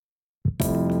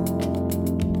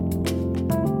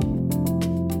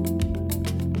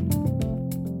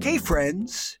Hey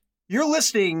friends, you're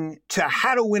listening to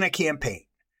How to Win a Campaign,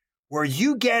 where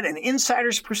you get an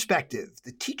insider's perspective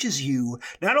that teaches you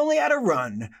not only how to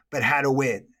run, but how to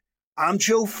win. I'm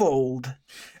Joe Fold.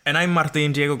 And I'm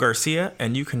Martin Diego Garcia,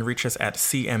 and you can reach us at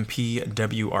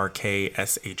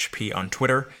CMPWRKSHP on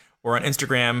Twitter, or on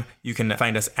Instagram, you can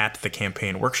find us at The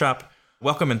Campaign Workshop.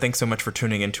 Welcome and thanks so much for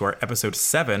tuning in to our episode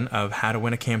 7 of How to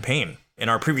Win a Campaign. In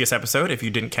our previous episode, if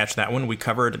you didn't catch that one, we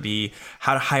covered the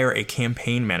how to hire a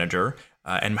campaign manager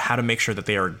and how to make sure that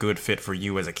they are a good fit for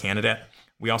you as a candidate.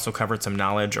 We also covered some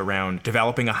knowledge around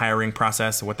developing a hiring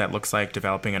process, what that looks like,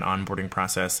 developing an onboarding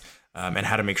process, and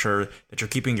how to make sure that you're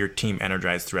keeping your team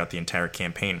energized throughout the entire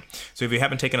campaign. So if you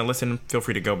haven't taken a listen, feel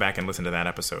free to go back and listen to that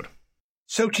episode.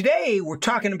 So today we're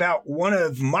talking about one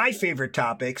of my favorite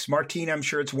topics. Martine, I'm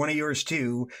sure it's one of yours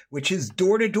too, which is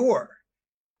door-to-door.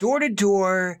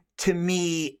 Door-to-door, to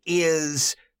me,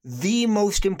 is the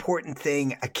most important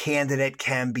thing a candidate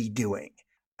can be doing,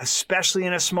 especially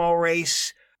in a small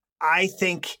race. I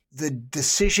think the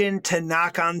decision to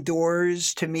knock on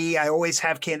doors, to me, I always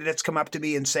have candidates come up to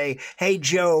me and say, hey,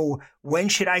 Joe, when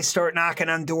should I start knocking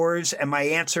on doors? And my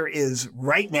answer is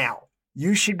right now.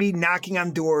 You should be knocking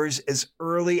on doors as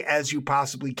early as you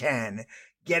possibly can,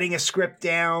 getting a script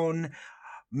down,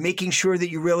 making sure that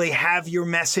you really have your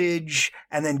message,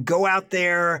 and then go out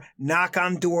there, knock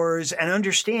on doors, and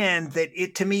understand that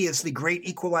it, to me, is the great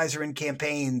equalizer in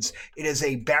campaigns. It is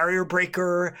a barrier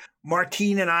breaker.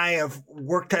 Martine and I have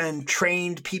worked and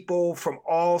trained people from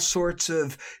all sorts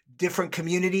of different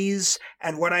communities.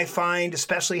 And what I find,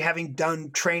 especially having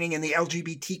done training in the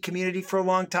LGBT community for a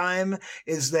long time,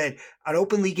 is that an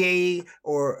openly gay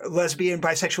or lesbian,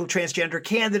 bisexual, transgender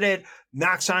candidate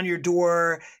knocks on your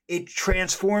door. It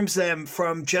transforms them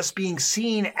from just being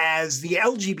seen as the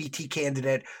LGBT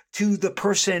candidate to the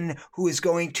person who is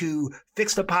going to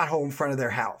fix the pothole in front of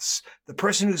their house, the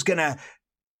person who's going to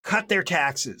cut their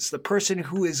taxes, the person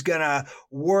who is going to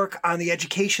work on the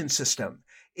education system.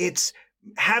 It's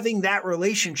having that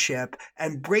relationship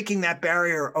and breaking that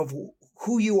barrier of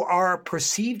who you are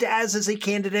perceived as a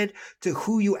candidate to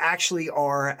who you actually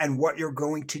are and what you're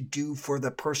going to do for the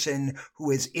person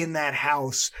who is in that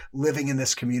house living in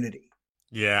this community.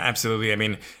 Yeah, absolutely. I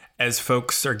mean, as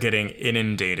folks are getting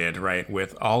inundated, right,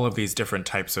 with all of these different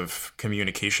types of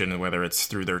communication, whether it's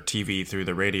through their TV, through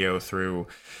the radio, through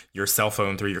your cell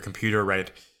phone, through your computer,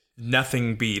 right,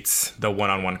 nothing beats the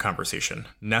one-on-one conversation.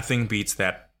 Nothing beats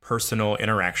that personal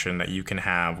interaction that you can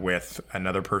have with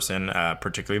another person,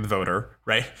 particularly the voter,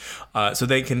 right? So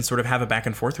they can sort of have a back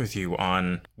and forth with you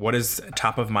on what is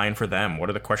top of mind for them. What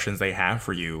are the questions they have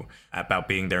for you about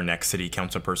being their next city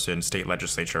council person, state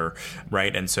legislature,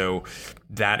 right? And so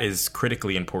that is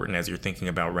critically important as you're thinking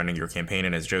about running your campaign.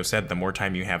 And as Joe said, the more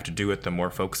time you have to do it, the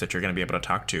more folks that you're going to be able to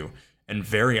talk to. And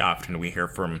very often we hear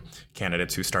from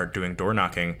candidates who start doing door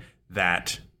knocking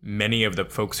that many of the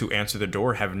folks who answer the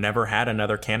door have never had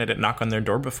another candidate knock on their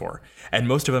door before. And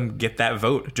most of them get that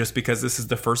vote just because this is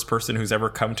the first person who's ever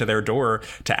come to their door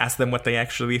to ask them what they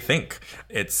actually think.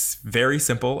 It's very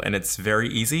simple and it's very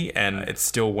easy, and it's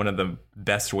still one of the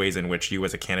best ways in which you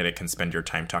as a candidate can spend your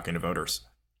time talking to voters.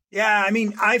 Yeah, I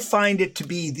mean, I find it to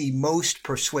be the most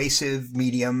persuasive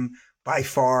medium by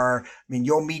far. I mean,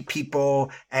 you'll meet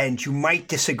people and you might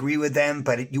disagree with them,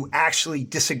 but you actually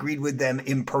disagreed with them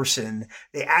in person.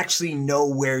 They actually know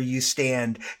where you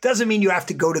stand. Doesn't mean you have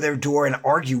to go to their door and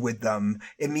argue with them.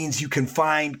 It means you can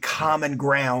find common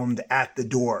ground at the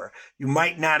door. You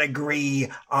might not agree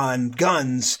on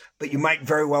guns, but you might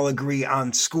very well agree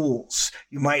on schools.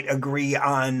 You might agree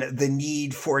on the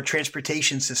need for a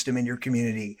transportation system in your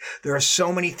community. There are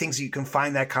so many things that you can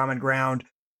find that common ground.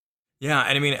 Yeah,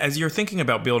 and I mean, as you're thinking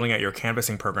about building out your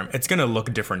canvassing program, it's going to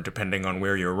look different depending on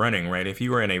where you're running, right? If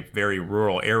you are in a very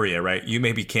rural area, right, you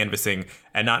may be canvassing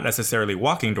and not necessarily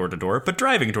walking door to door, but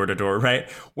driving door to door, right?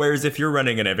 Whereas if you're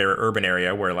running in a very urban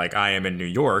area where, like I am in New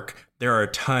York, there are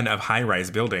a ton of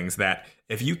high-rise buildings that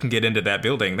if you can get into that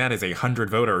building, that is 100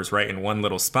 voters right in one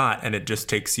little spot, and it just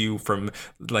takes you from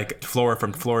floor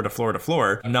to floor to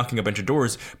floor, knocking a bunch of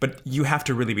doors. But you have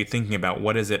to really be thinking about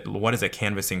what is a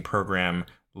canvassing program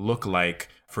look like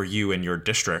for you and your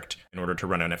district in order to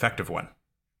run an effective one.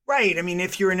 Right. I mean,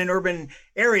 if you're in an urban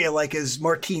area, like as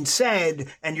Martine said,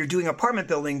 and you're doing apartment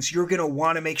buildings, you're going to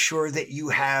want to make sure that you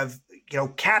have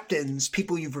captains,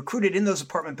 people you've recruited in those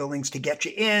apartment buildings to get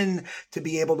you in, to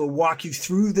be able to walk you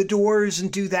through the doors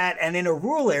and do that. And in a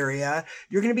rural area,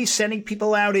 you're going to be sending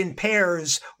people out in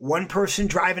pairs, one person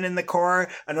driving in the car,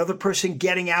 another person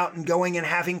getting out and going and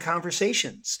having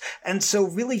conversations. And so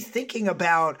really thinking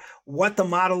about what the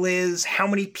model is, how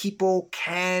many people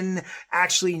can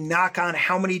actually knock on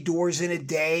how many doors in a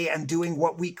day, and doing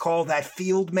what we call that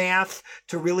field math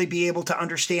to really be able to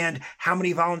understand how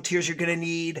many volunteers you're going to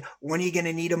need, when are you going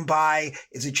to need them by,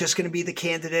 is it just going to be the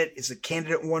candidate, is the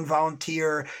candidate one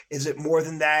volunteer, is it more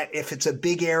than that, if it's a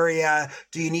big area,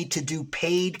 do you need to do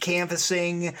paid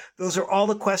canvassing? Those are all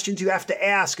the questions you have to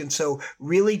ask. And so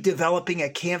really developing a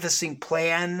canvassing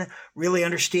plan, really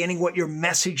understanding what your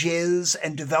message is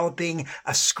and developing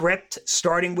a script,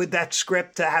 starting with that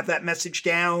script to have that message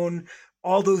down.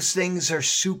 All those things are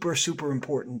super, super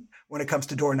important when it comes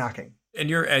to door knocking. And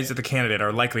you, as the candidate,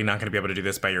 are likely not going to be able to do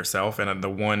this by yourself. And the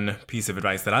one piece of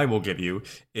advice that I will give you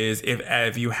is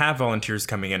if you have volunteers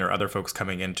coming in or other folks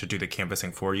coming in to do the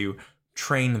canvassing for you,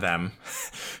 train them.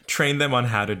 Train them on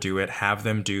how to do it. Have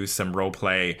them do some role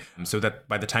play so that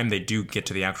by the time they do get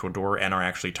to the actual door and are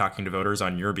actually talking to voters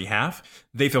on your behalf,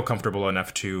 they feel comfortable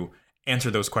enough to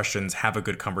answer those questions, have a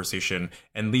good conversation,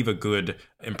 and leave a good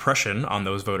impression on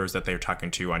those voters that they're talking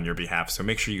to on your behalf. So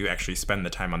make sure you actually spend the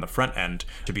time on the front end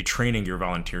to be training your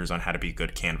volunteers on how to be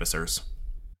good canvassers.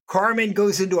 Carmen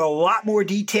goes into a lot more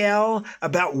detail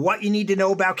about what you need to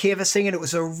know about canvassing, and it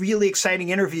was a really exciting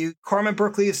interview. Carmen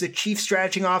Berkeley is the Chief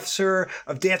Strategy Officer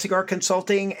of Dancing Art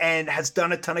Consulting and has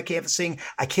done a ton of canvassing.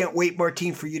 I can't wait,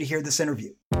 Martine, for you to hear this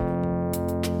interview.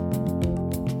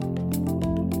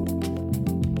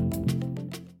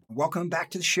 Welcome back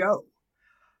to the show.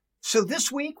 So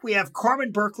this week we have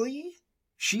Carmen Berkeley.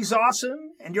 She's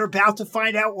awesome, and you're about to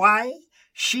find out why.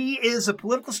 She is a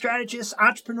political strategist,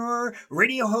 entrepreneur,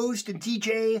 radio host, and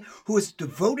DJ who has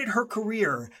devoted her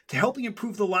career to helping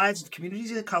improve the lives of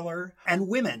communities of color and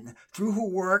women through her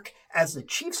work as the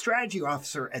Chief Strategy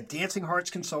Officer at Dancing Hearts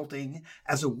Consulting,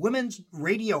 as a women's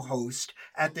radio host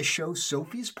at the show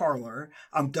Sophie's Parlor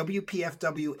on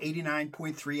WPFW 89.3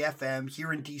 FM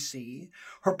here in D.C.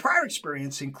 Her prior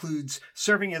experience includes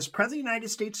serving as President of the United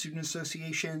States Student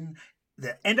Association,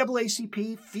 the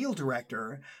NAACP Field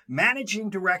Director, Managing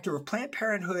Director of Planned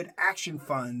Parenthood Action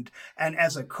Fund, and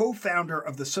as a co-founder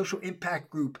of the social impact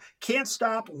group Can't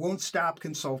Stop, Won't Stop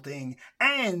Consulting,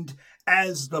 and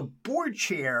as the board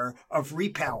chair of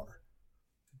Repower.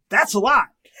 That's a lot.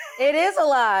 It is a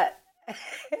lot.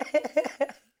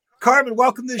 Carmen,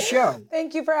 welcome to the show.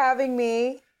 Thank you for having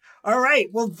me. All right.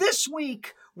 Well, this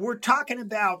week we're talking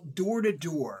about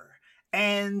door-to-door.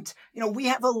 And, we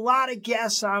have a lot of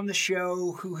guests on the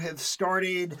show who have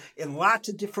started in lots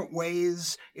of different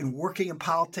ways in working in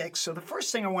politics. So the first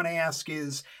thing I want to ask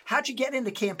is, how'd you get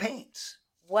into campaigns?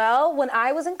 Well, when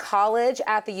I was in college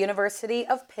at the University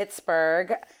of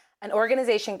Pittsburgh, an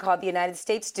organization called the United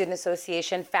States Student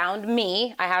Association found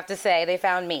me. I have to say, they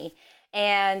found me.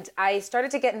 And I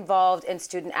started to get involved in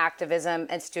student activism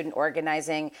and student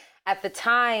organizing. At the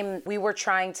time, we were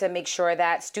trying to make sure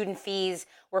that student fees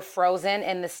were frozen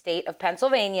in the state of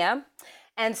Pennsylvania.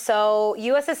 And so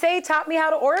USSA taught me how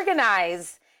to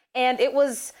organize. And it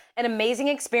was an amazing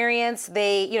experience.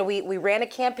 We ran a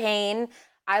campaign.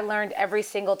 I learned every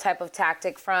single type of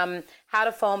tactic, from how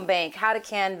to phone bank, how to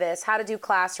canvass, how to do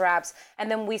class wraps.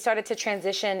 And then we started to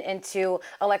transition into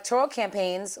electoral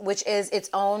campaigns, which is its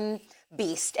own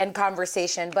beast and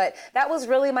conversation. But that was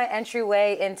really my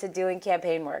entryway into doing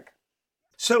campaign work.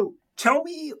 So tell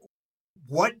me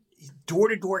what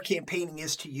door-to-door campaigning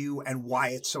is to you and why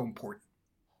it's so important.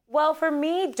 Well, for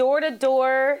me,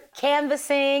 door-to-door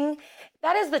canvassing,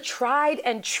 that is the tried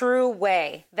and true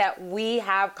way that we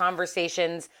have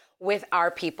conversations with our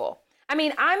people. I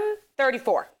mean, I'm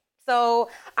 34, so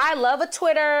I love a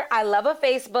Twitter, I love a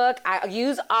Facebook, I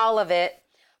use all of it.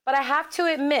 But I have to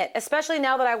admit, especially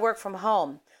now that I work from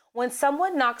home, when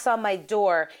someone knocks on my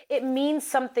door, it means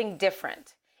something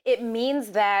different. It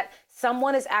means that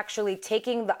someone is actually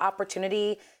taking the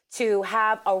opportunity to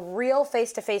have a real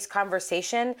face-to-face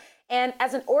conversation. And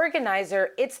as an organizer,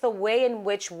 it's the way in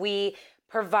which we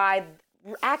provide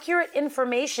accurate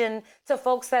information to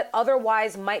folks that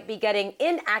otherwise might be getting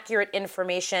inaccurate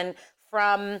information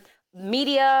from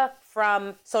media,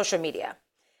 from social media.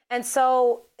 And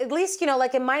so at least,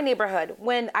 like in my neighborhood,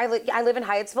 when I live in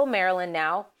Hyattsville, Maryland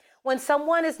now, when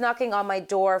someone is knocking on my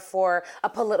door for a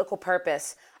political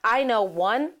purpose, I know,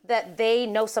 one, that they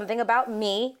know something about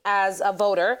me as a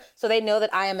voter. So they know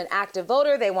that I am an active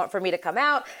voter. They want for me to come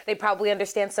out. They probably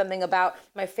understand something about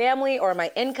my family or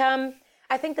my income.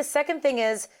 I think the second thing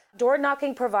is door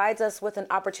knocking provides us with an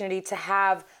opportunity to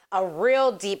have a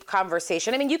real deep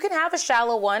conversation. I mean, you can have a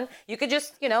shallow one. You could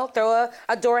just, throw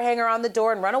a door hanger on the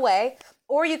door and run away.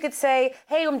 Or you could say,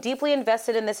 hey, I'm deeply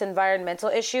invested in this environmental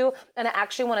issue, and I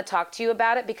actually want to talk to you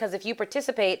about it, because if you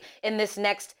participate in this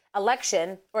next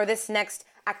election or this next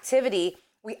activity,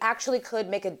 we actually could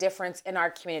make a difference in our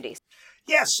communities.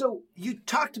 Yeah, so you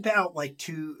talked about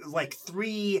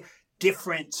three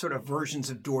different sort of versions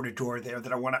of door-to-door there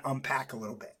that I want to unpack a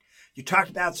little bit. You talked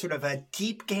about sort of a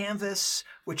deep canvas,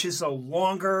 which is a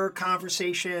longer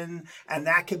conversation, and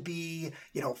that could be,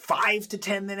 5 to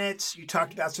 10 minutes. You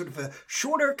talked about sort of a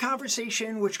shorter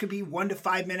conversation, which could be 1 to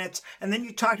 5 minutes. And then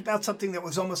you talked about something that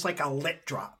was almost like a lit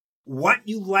drop. What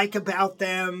you like about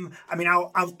them. I mean,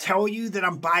 I'll tell you that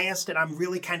I'm biased and I'm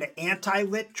really kind of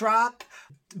anti-lit drop.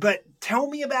 But tell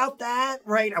me about that,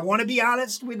 right? I want to be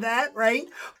honest with that, right?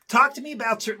 Talk to me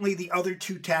about certainly the other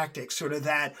two tactics, sort of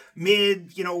that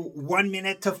mid, 1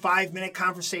 minute to 5 minute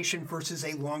conversation versus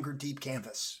a longer deep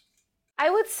canvas. I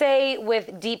would say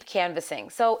with deep canvassing.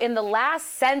 So in the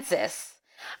last census,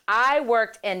 I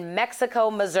worked in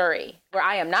Mexico, Missouri, where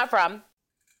I am not from.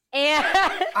 And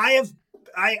I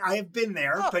have been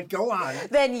there, but go on.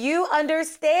 Then you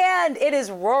understand it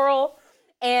is rural,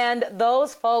 and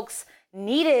those folks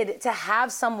needed to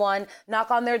have someone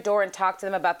knock on their door and talk to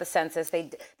them about the census.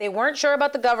 They weren't sure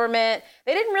about the government.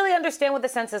 They didn't really understand what the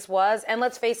census was. And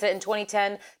let's face it, in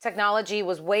 2010, technology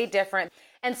was way different.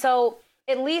 And so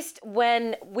at least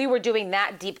when we were doing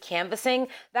that deep canvassing,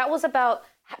 that was about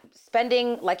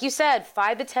spending, like you said,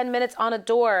 5 to 10 minutes on a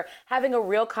door, having a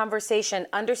real conversation,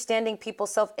 understanding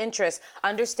people's self-interest,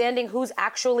 understanding who's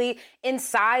actually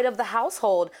inside of the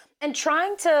household, and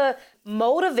trying to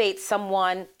motivate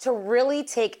someone to really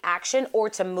take action or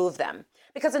to move them.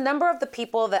 Because a number of the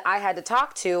people that I had to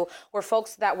talk to were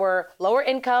folks that were lower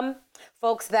income,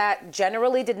 folks that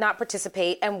generally did not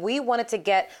participate, and we wanted to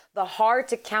get the hard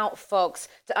to count folks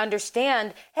to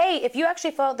understand, hey, if you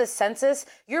actually fill out this census,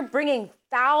 you're bringing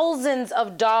thousands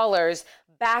of dollars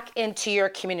back into your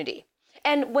community.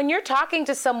 And when you're talking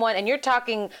to someone and you're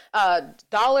talking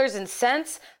dollars and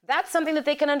cents, that's something that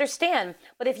they can understand.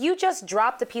 But if you just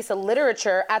dropped a piece of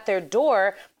literature at their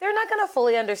door, they're not going to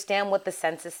fully understand what the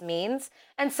census means.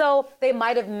 And so they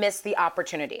might have missed the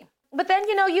opportunity. But then,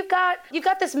 you've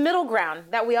got this middle ground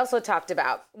that we also talked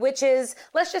about, which is,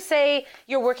 let's just say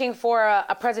you're working for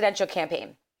a presidential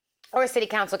campaign or a city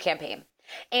council campaign.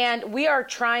 And we are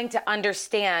trying to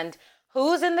understand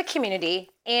who's in the community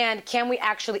and can we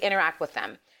actually interact with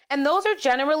them. And those are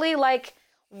generally like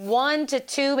 1 to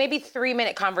 2, maybe 3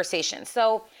 minute conversations.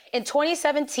 So in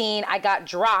 2017, I got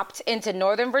dropped into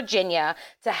Northern Virginia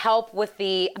to help with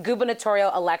the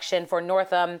gubernatorial election for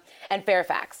Northam and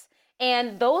Fairfax.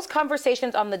 And those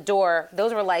conversations on the door,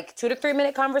 those were like 2 to 3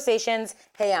 minute conversations.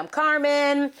 Hey, I'm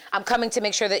Carmen. I'm coming to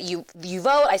make sure that you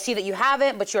vote. I see that you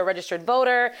haven't, but you're a registered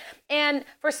voter. And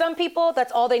for some people,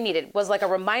 that's all they needed was like a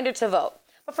reminder to vote.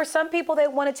 But for some people, they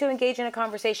wanted to engage in a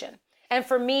conversation. And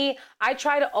for me, I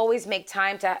try to always make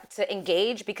time to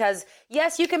engage because,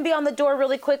 yes, you can be on the door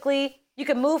really quickly. You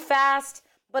can move fast.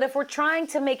 But if we're trying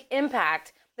to make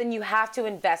impact, then you have to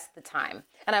invest the time.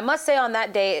 And I must say on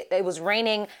that day, it was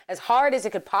raining as hard as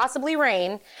it could possibly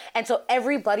rain. And so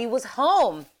everybody was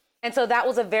home. And so that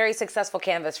was a very successful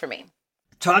canvas for me.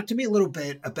 Talk to me a little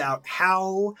bit about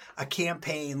how a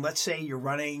campaign, let's say you're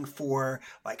running for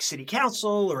like city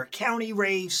council or a county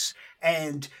race,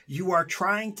 and you are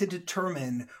trying to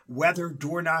determine whether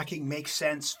door knocking makes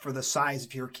sense for the size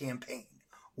of your campaign.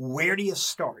 Where do you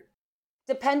start?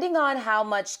 Depending on how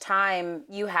much time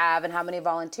you have and how many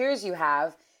volunteers you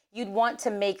have, you'd want to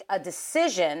make a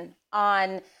decision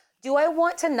on, do I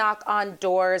want to knock on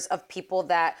doors of people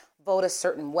that vote a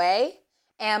certain way?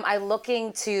 Am I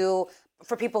looking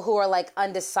for people who are like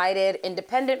undecided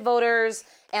independent voters?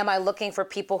 Am I looking for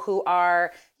people who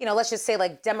are, let's just say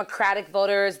like Democratic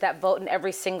voters that vote in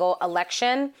every single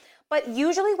election? But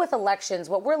usually with elections,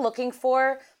 what we're looking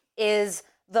for is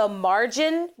the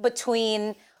margin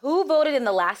between who voted in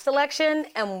the last election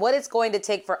and what it's going to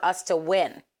take for us to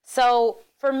win. So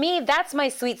for me, that's my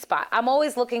sweet spot. I'm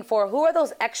always looking for who are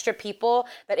those extra people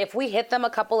that if we hit them a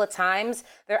couple of times,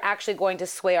 they're actually going to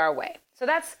sway our way. So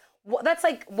that's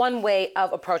like one way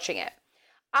of approaching it.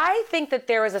 I think that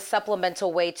there is a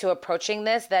supplemental way to approaching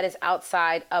this that is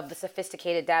outside of the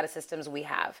sophisticated data systems we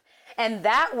have. And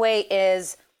that way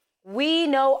is we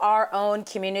know our own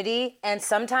community, and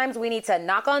sometimes we need to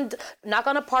knock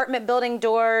on apartment building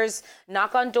doors,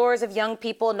 knock on doors of young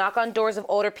people, knock on doors of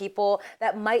older people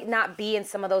that might not be in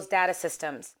some of those data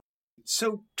systems.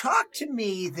 So talk to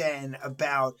me then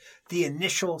about the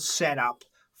initial setup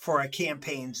for a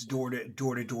campaign's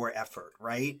door-to-door effort,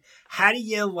 right? How do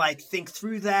you like think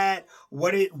through that?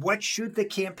 What should the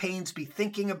campaigns be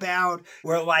thinking about?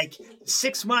 We're like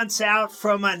 6 months out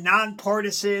from a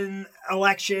nonpartisan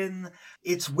election.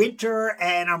 It's winter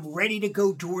and I'm ready to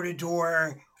go door to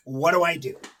door. What do I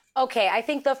do? Okay, I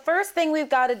think the first thing we've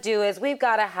got to do is we've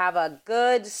got to have a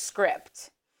good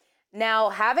script. Now,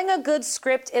 having a good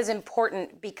script is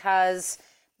important because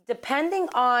depending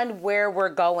on where we're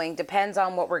going, depends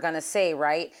on what we're going to say,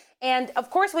 right? And of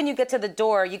course, when you get to the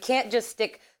door, you can't just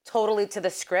stick totally to the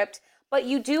script, but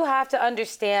you do have to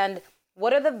understand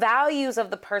what are the values of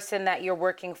the person that you're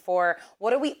working for?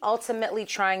 What are we ultimately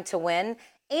trying to win?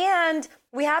 And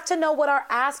we have to know what our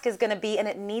ask is going to be, and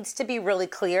it needs to be really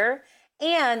clear.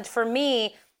 And for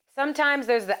me, sometimes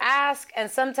there's the ask,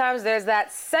 and sometimes there's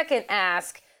that second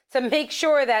ask to make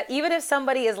sure that even if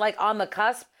somebody is like on the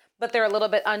cusp, but they're a little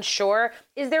bit unsure,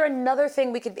 is there another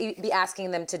thing we could be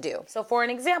asking them to do? So for an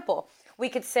example, we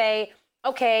could say,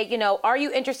 okay, are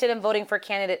you interested in voting for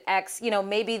candidate X?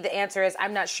 Maybe the answer is,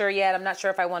 I'm not sure yet. I'm not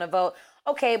sure if I want to vote.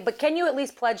 Okay, but can you at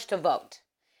least pledge to vote?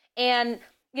 And,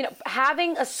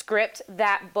 having a script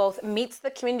that both meets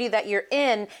the community that you're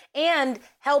in and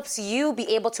helps you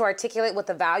be able to articulate what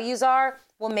the values are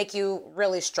will make you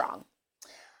really strong.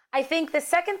 I think the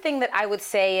second thing that I would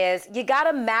say is you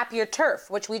got to map your turf,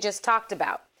 which we just talked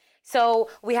about. So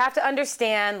we have to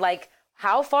understand, like,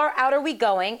 how far out are we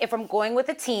going? If I'm going with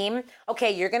a team,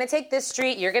 okay, you're going to take this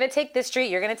street, you're going to take this street,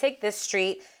 you're going to take this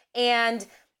street, and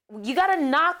you got to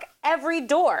knock every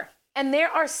door. And there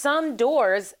are some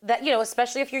doors that,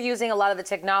 especially if you're using a lot of the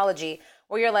technology,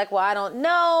 where you're like, well, I don't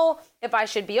know if I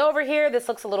should be over here. This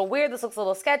looks a little weird. This looks a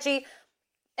little sketchy.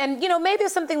 And, maybe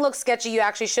if something looks sketchy, you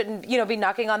actually shouldn't, be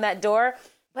knocking on that door.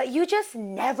 But you just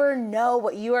never know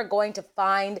what you are going to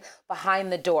find behind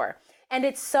the door. And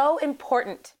it's so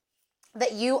important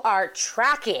that you are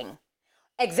tracking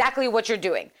exactly what you're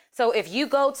doing. So if you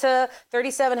go to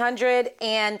 3700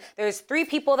 and there's 3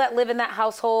 people that live in that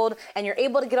household and you're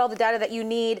able to get all the data that you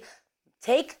need,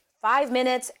 take 5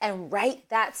 minutes and write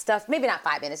that stuff. Maybe not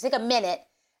 5 minutes, take a minute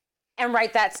and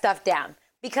write that stuff down,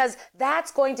 because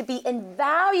that's going to be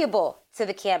invaluable to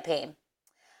the campaign.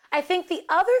 I think the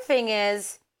other thing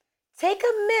is take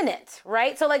a minute,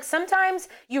 right? So like sometimes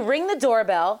you ring the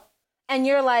doorbell and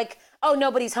you're like, oh,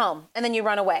 nobody's home. And then you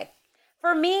run away.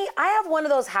 For me, I have one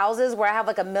of those houses where I have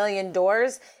like a million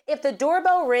doors. If the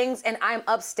doorbell rings and I'm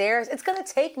upstairs, it's going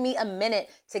to take me a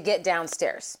minute to get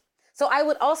downstairs. So I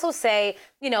would also say,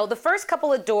 the first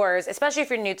couple of doors, especially if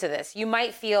you're new to this, you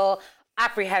might feel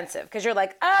apprehensive because you're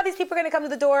like, these people are going to come to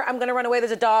the door. I'm going to run away.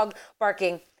 There's a dog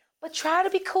barking. But try to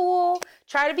be cool,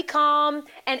 try to be calm.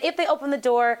 And if they open the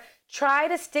door, try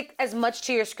to stick as much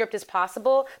to your script as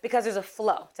possible because there's a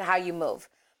flow to how you move.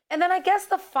 And then I guess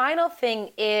the final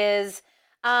thing is,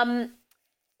 you've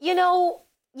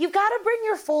got to bring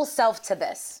your full self to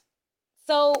this.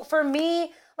 So for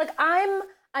me, like I'm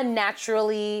a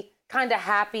naturally kind of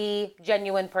happy,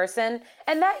 genuine person,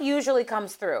 and that usually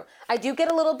comes through. I do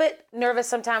get a little bit nervous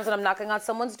sometimes when I'm knocking on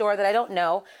someone's door that I don't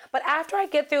know, but after I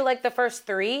get through like the first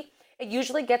 3, it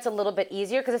usually gets a little bit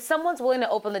easier because if someone's willing to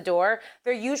open the door,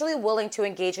 they're usually willing to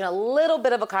engage in a little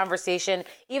bit of a conversation,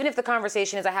 even if the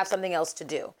conversation is I have something else to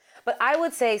do. But I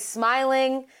would say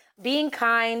smiling, being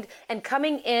kind, and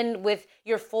coming in with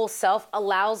your full self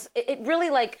allows, it really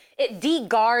like, it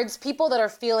de-guards people that are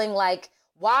feeling like,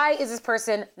 why is this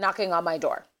person knocking on my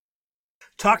door?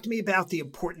 Talk to me about the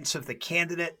importance of the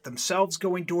candidate themselves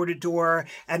going door to door.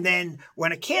 And then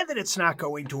when a candidate's not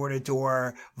going door to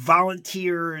door,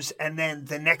 volunteers, and then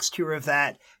the next tier of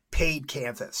that, paid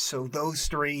canvas. So those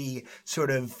 3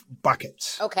 sort of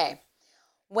buckets. Okay.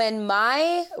 When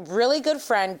my really good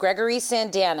friend, Gregory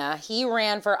Sandana, he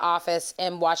ran for office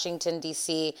in Washington,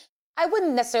 D.C., I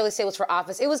wouldn't necessarily say it was for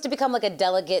office. It was to become like a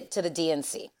delegate to the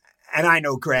DNC. And I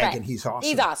know Greg, and he's awesome.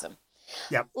 He's awesome.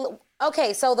 Yep.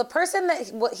 Okay, so the person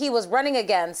that he was running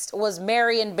against was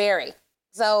Marion Barry.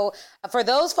 So for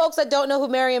those folks that don't know who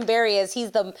Marion Barry is,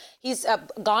 he's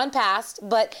gone past,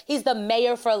 but he's the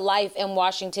mayor for life in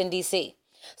Washington, D.C.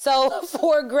 So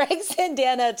for Greg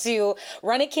Sandana to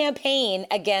run a campaign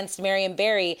against Marion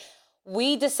Barry,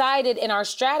 we decided in our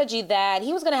strategy that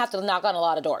he was going to have to knock on a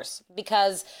lot of doors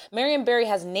because Marion Barry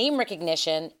has name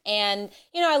recognition. And,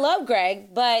 I love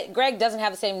Greg, but Greg doesn't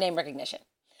have the same name recognition.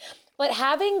 But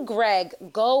having Greg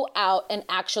go out and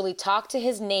actually talk to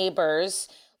his neighbors,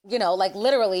 like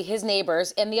literally his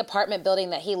neighbors in the apartment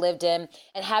building that he lived in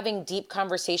and having deep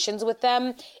conversations with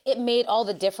them, it made all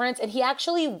the difference. And he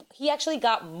actually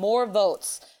got more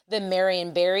votes than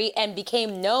Marion Barry and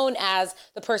became known as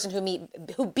the person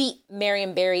who beat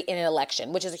Marion Barry in an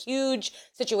election, which is a huge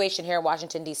situation here in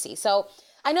Washington, D.C. So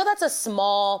I know that's a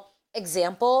small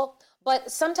example,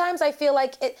 but sometimes I feel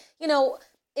like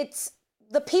it's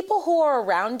the people who are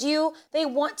around you, they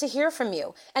want to hear from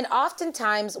you. And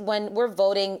oftentimes when we're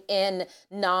voting in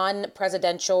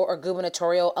non-presidential or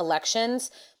gubernatorial elections,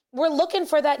 we're looking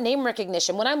for that name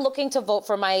recognition. When I'm looking to vote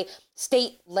for my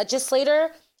state legislator,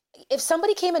 if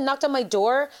somebody came and knocked on my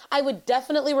door, I would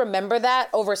definitely remember that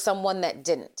over someone that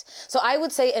didn't. So I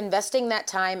would say investing that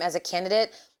time as a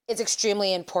candidate is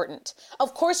extremely important.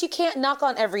 Of course, you can't knock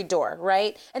on every door,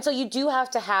 right? And so you do have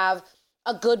to have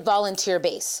a good volunteer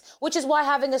base, which is why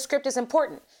having a script is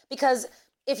important. Because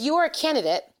if you are a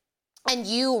candidate and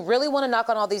you really want to knock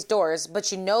on all these doors,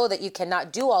 but you know that you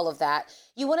cannot do all of that,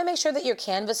 you want to make sure that your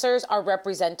canvassers are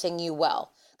representing you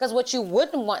well. Because what you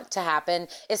wouldn't want to happen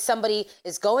is somebody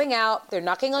is going out, they're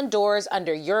knocking on doors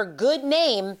under your good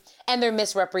name, and they're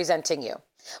misrepresenting you.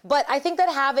 But I think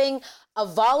that having a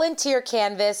volunteer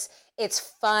canvas, it's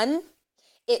fun.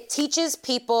 It teaches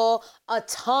people a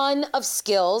ton of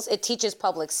skills. It teaches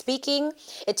public speaking.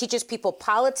 It teaches people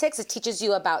politics. It teaches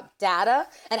you about data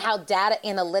and how data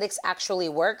analytics actually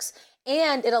works.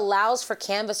 And it allows for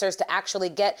canvassers to actually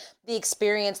get the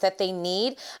experience that they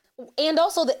need. And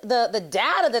also the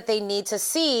data that they need to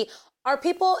see, are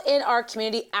people in our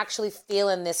community actually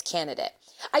feeling this candidate?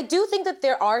 I do think that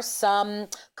there are some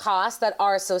costs that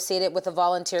are associated with a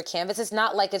volunteer canvas. It's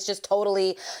not like it's just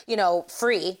totally,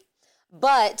 free.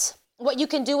 But what you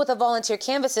can do with a volunteer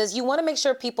canvas is you want to make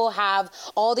sure people have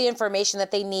all the information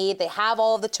that they need. They have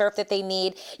all of the turf that they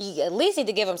need. You at least need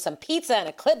to give them some pizza and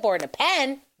a clipboard and a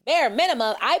pen. Bare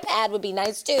minimum. iPad would be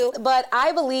nice too. But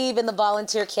I believe in the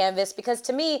volunteer canvas because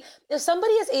to me, if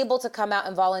somebody is able to come out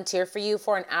and volunteer for you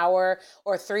for an hour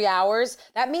or 3 hours,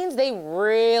 that means they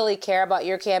really care about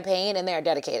your campaign and they're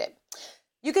dedicated.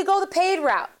 You could go the paid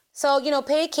route. So,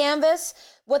 paid canvas,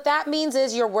 what that means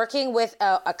is you're working with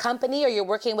a company or you're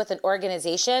working with an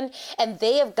organization and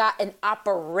they have got an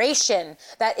operation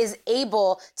that is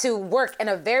able to work in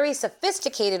a very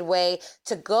sophisticated way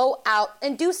to go out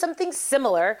and do something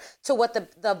similar to what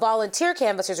the volunteer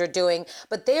canvassers are doing,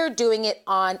 but they're doing it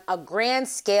on a grand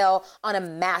scale on a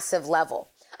massive level.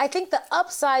 I think the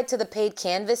upside to the paid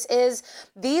canvas is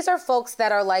these are folks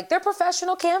that are they're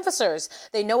professional canvassers.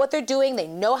 They know what they're doing. They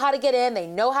know how to get in. They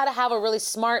know how to have a really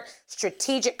smart,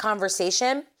 strategic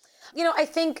conversation. I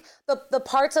think the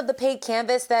parts of the paid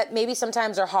canvas that maybe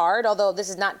sometimes are hard, although this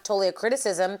is not totally a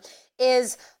criticism,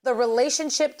 is the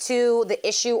relationship to the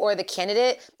issue or the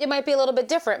candidate. It might be a little bit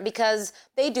different because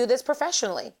they do this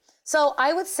professionally. So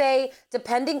I would say,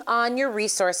 depending on your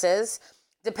resources,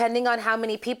 depending on how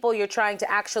many people you're trying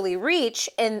to actually reach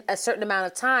in a certain amount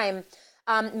of time,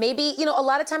 maybe, a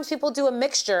lot of times people do a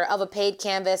mixture of a paid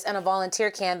canvas and a volunteer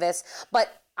canvas.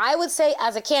 But I would say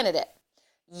as a candidate,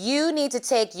 you need to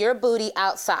take your booty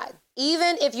outside.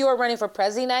 Even if you are running for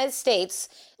president of the United States,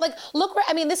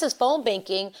 this is phone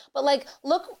banking, but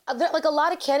look, a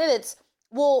lot of candidates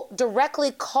will directly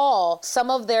call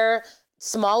some of their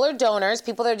smaller donors,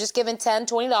 people that are just giving $10,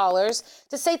 $20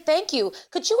 to say thank you.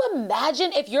 Could you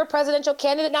imagine if your presidential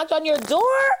candidate knocked on your door?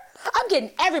 I'm getting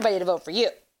everybody to vote for you.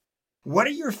 What are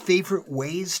your favorite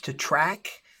ways to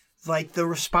track the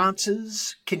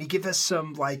responses? Can you give us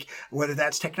some, whether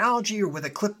that's technology or with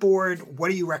a clipboard, what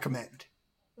do you recommend?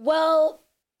 Well,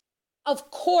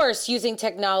 of course, using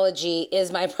technology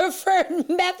is my preferred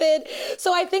method.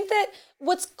 So I think that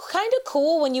what's kind of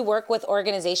cool when you work with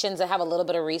organizations that have a little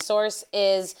bit of resource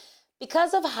is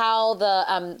because of how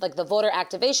the voter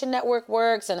activation network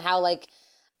works and how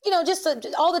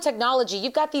all the technology,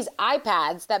 you've got these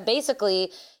iPads that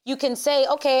basically you can say,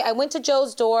 okay, I went to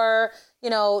Joe's door.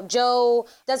 Joe,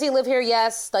 does he live here?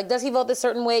 Yes. Does he vote this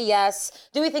certain way? Yes.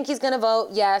 Do we think he's going to vote?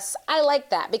 Yes. I like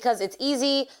that because it's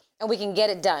easy and we can get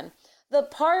it done. The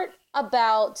part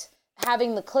about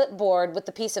having the clipboard with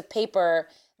the piece of paper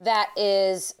that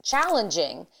is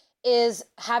challenging is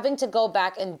having to go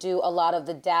back and do a lot of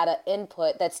the data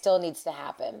input that still needs to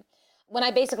happen. When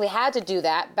I basically had to do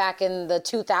that back in the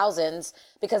 2000s,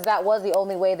 because that was the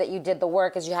only way that you did the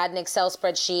work, is you had an Excel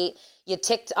spreadsheet, you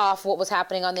ticked off what was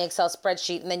happening on the Excel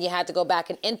spreadsheet, and then you had to go back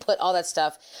and input all that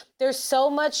stuff. There's so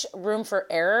much room for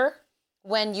error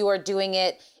when you are doing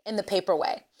it in the paper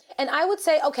way. And I would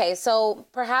say, okay, so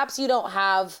perhaps you don't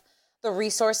have the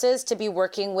resources to be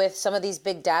working with some of these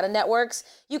big data networks.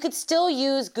 You could still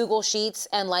use Google Sheets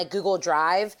and Google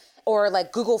Drive or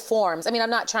like Google Forms. I mean, I'm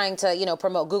not trying to,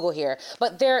 promote Google here,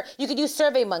 but you could use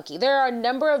SurveyMonkey. There are a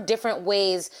number of different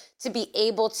ways to be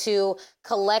able to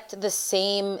collect the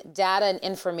same data and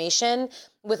information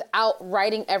without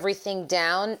writing everything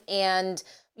down and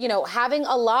having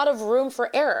a lot of room for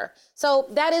error. So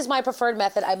that is my preferred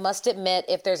method. I must admit,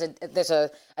 if there's a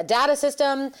data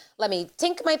system, let me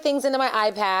tink my things into my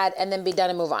iPad and then be done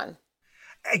and move on.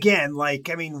 Again,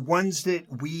 ones that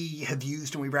we have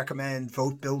used and we recommend,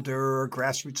 Vote Builder,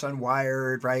 Grassroots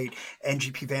Unwired, right?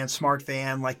 NGP Van, Smart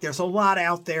Van, there's a lot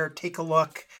out there. Take a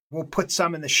look. We'll put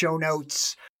some in the show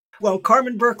notes. Well,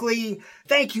 Carmen Berkeley,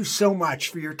 thank you so much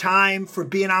for your time, for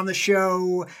being on the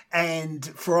show, and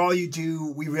for all you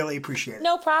do. We really appreciate it.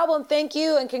 No problem. Thank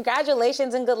you, and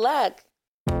congratulations and good luck.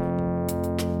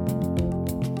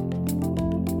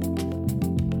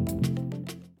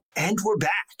 And we're back.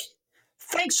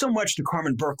 Thanks so much to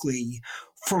Carmen Berkeley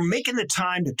for making the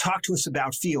time to talk to us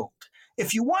about Field.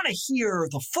 If you want to hear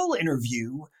the full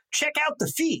interview, check out the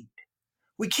feed.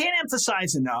 We can't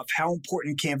emphasize enough how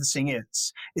important canvassing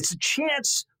is. It's a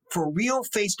chance for real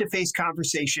face-to-face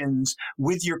conversations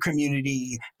with your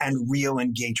community and real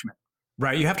engagement.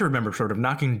 Right. You have to remember, sort of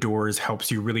knocking doors helps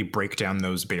you really break down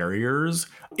those barriers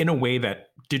in a way that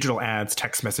digital ads,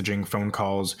 text messaging, phone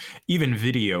calls, even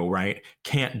video, right,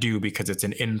 can't do, because it's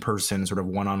an in-person sort of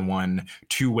one-on-one,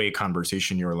 two-way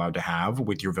conversation you're allowed to have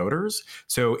with your voters.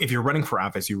 So if you're running for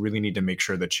office, you really need to make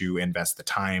sure that you invest the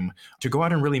time to go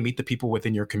out and really meet the people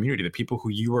within your community, the people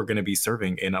who you are going to be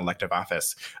serving in elective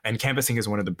office. And canvassing is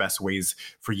one of the best ways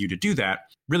for you to do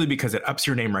that, really because it ups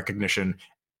your name recognition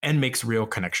and makes real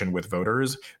connection with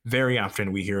voters. Very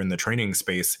often we hear in the training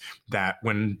space that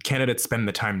when candidates spend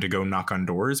the time to go knock on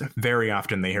doors, very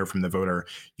often they hear from the voter,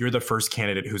 you're the first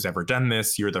candidate who's ever done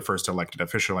this, you're the first elected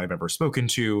official I've ever spoken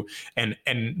to, and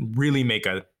really make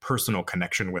a personal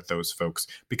connection with those folks,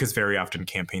 because very often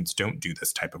campaigns don't do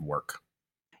this type of work.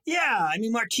 Yeah,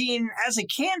 Martine, as a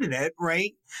candidate,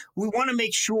 right, we want to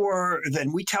make sure that,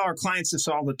 and we tell our clients this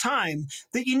all the time,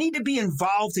 that you need to be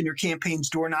involved in your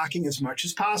campaign's door knocking as much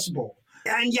as possible.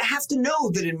 And you have to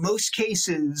know that in most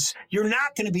cases, you're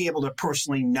not going to be able to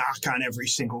personally knock on every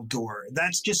single door.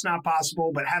 That's just not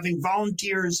possible. But having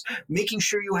volunteers, making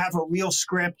sure you have a real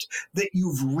script, that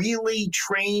you've really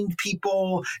trained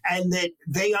people and that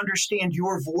they understand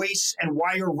your voice and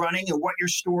why you're running and what your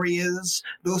story is,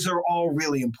 those are all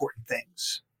really important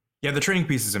things. Yeah, the training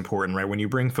piece is important, right? When you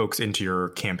bring folks into your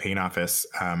campaign office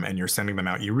and you're sending them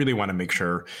out, you really want to make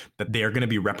sure that they are going to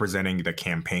be representing the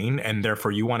campaign. And therefore,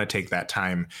 you want to take that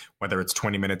time, whether it's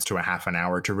 20 minutes to a half an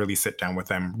hour, to really sit down with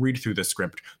them, read through the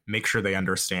script, make sure they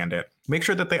understand it. Make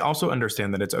sure that they also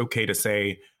understand that it's okay to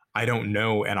say, I don't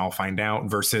know and I'll find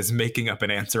out, versus making up an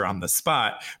answer on the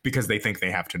spot because they think they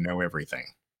have to know everything.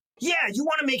 Yeah, you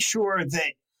want to make sure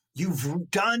that you've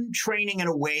done training in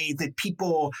a way that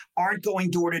people aren't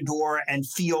going door to door and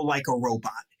feel like a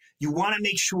robot. You want to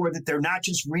make sure that they're not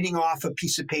just reading off a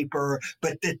piece of paper,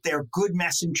 but that they're good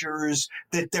messengers,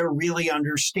 that they're really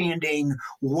understanding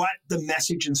what the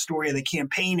message and story of the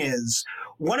campaign is.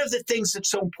 One of the things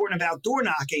that's so important about door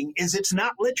knocking is it's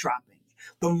not lid dropping.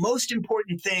 The most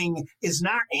important thing is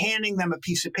not handing them a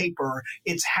piece of paper,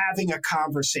 it's having a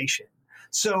conversation.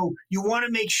 So you want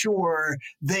to make sure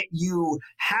that you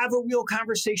have a real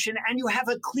conversation and you have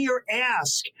a clear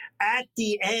ask at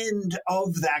the end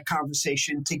of that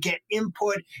conversation to get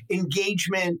input,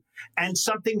 engagement, and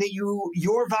something that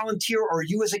your volunteer or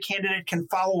you as a candidate can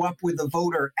follow up with the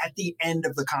voter at the end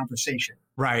of the conversation.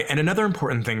 Right. And another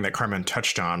important thing that Carmen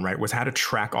touched on, right, was how to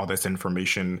track all this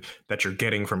information that you're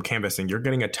getting from canvassing. You're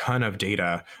getting a ton of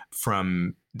data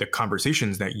from the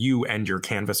conversations that you and your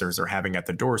canvassers are having at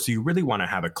the door. So you really want to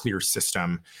have a clear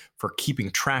system for keeping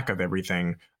track of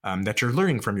everything that you're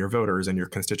learning from your voters and your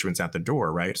constituents at the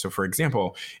door, right? So for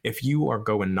example, if you are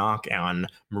go and knock on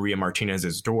Maria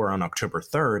Martinez's door on October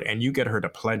 3rd and you get her to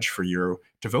pledge for you,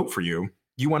 to vote for you,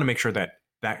 you want to make sure that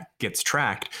that gets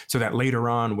tracked so that later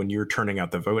on when you're turning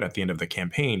out the vote at the end of the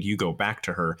campaign, you go back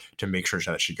to her to make sure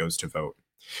that she goes to vote.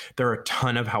 There are a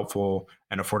ton of helpful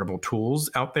and affordable tools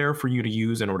out there for you to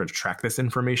use in order to track this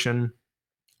information,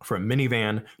 from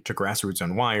Minivan to Grassroots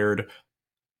Unwired,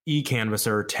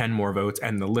 eCanvasser, 10 More Votes,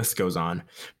 and the list goes on.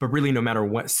 But really, no matter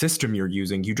what system you're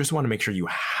using, you just want to make sure you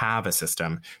have a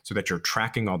system so that you're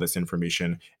tracking all this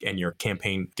information and your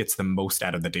campaign gets the most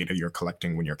out of the data you're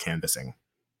collecting when you're canvassing.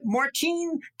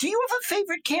 Martine, do you have a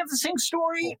favorite canvassing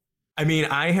story? I mean,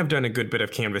 I have done a good bit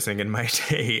of canvassing in my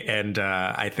day, and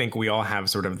I think we all have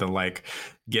sort of the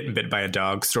getting bit by a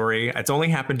dog story. It's only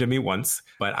happened to me once,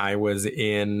 but I was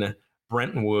in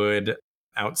Brentwood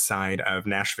outside of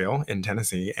Nashville in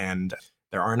Tennessee, and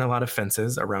There aren't a lot of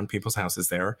fences around people's houses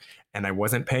there. And I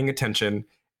wasn't paying attention.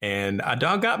 And a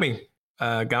dog got me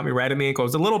right in the ankle. It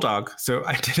was a little dog, so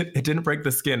it didn't break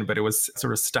the skin, but it was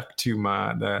sort of stuck to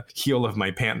the heel of my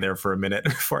pant there for a minute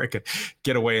before I could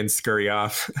get away and scurry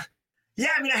off. Yeah,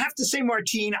 I mean, I have to say,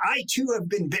 Martine, I too have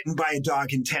been bitten by a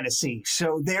dog in Tennessee.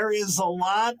 So there is a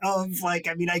lot of I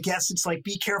guess it's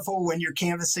be careful when you're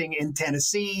canvassing in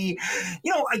Tennessee.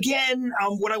 Again,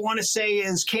 what I want to say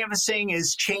is canvassing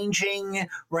is changing,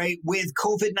 right? With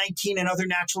COVID-19 and other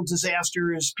natural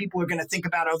disasters, people are going to think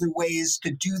about other ways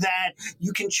to do that.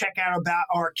 You can check out about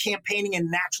our campaigning and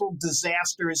natural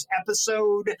disasters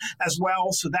episode as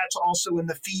well. So that's also in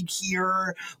the feed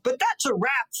here. But that's a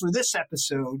wrap for this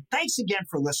episode. Thanks again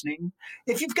for listening.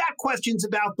 If you've got questions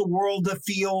about the world of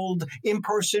field, in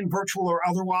person, virtual, or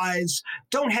otherwise,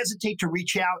 don't hesitate to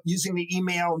reach out using the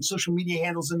email and social media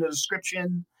handles in the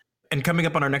description. And coming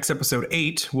up on our next episode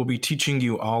 8, we'll be teaching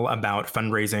you all about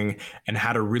fundraising and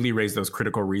how to really raise those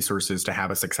critical resources to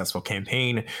have a successful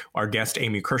campaign. Our guest,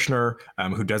 Amy Kirshner,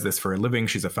 who does this for a living,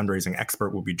 she's a fundraising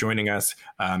expert, will be joining us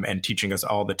and teaching us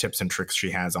all the tips and tricks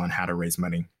she has on how to raise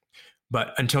money.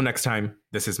 But until next time,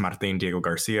 this is Martin Diego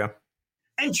Garcia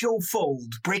and Joe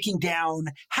Fold breaking down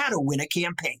how to win a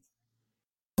campaign.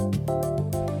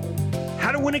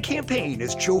 How to Win a Campaign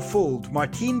is Joe Fold,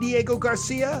 Martin Diego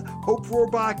Garcia, Hope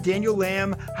Rohrbach, Daniel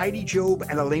Lamb, Heidi Job,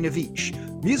 and Elena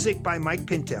Veach. Music by Mike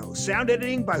Pinto. Sound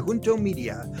editing by Junto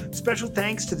Media. Special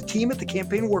thanks to the team at the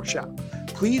Campaign Workshop.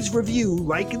 Please review,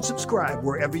 like, and subscribe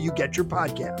wherever you get your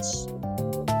podcasts.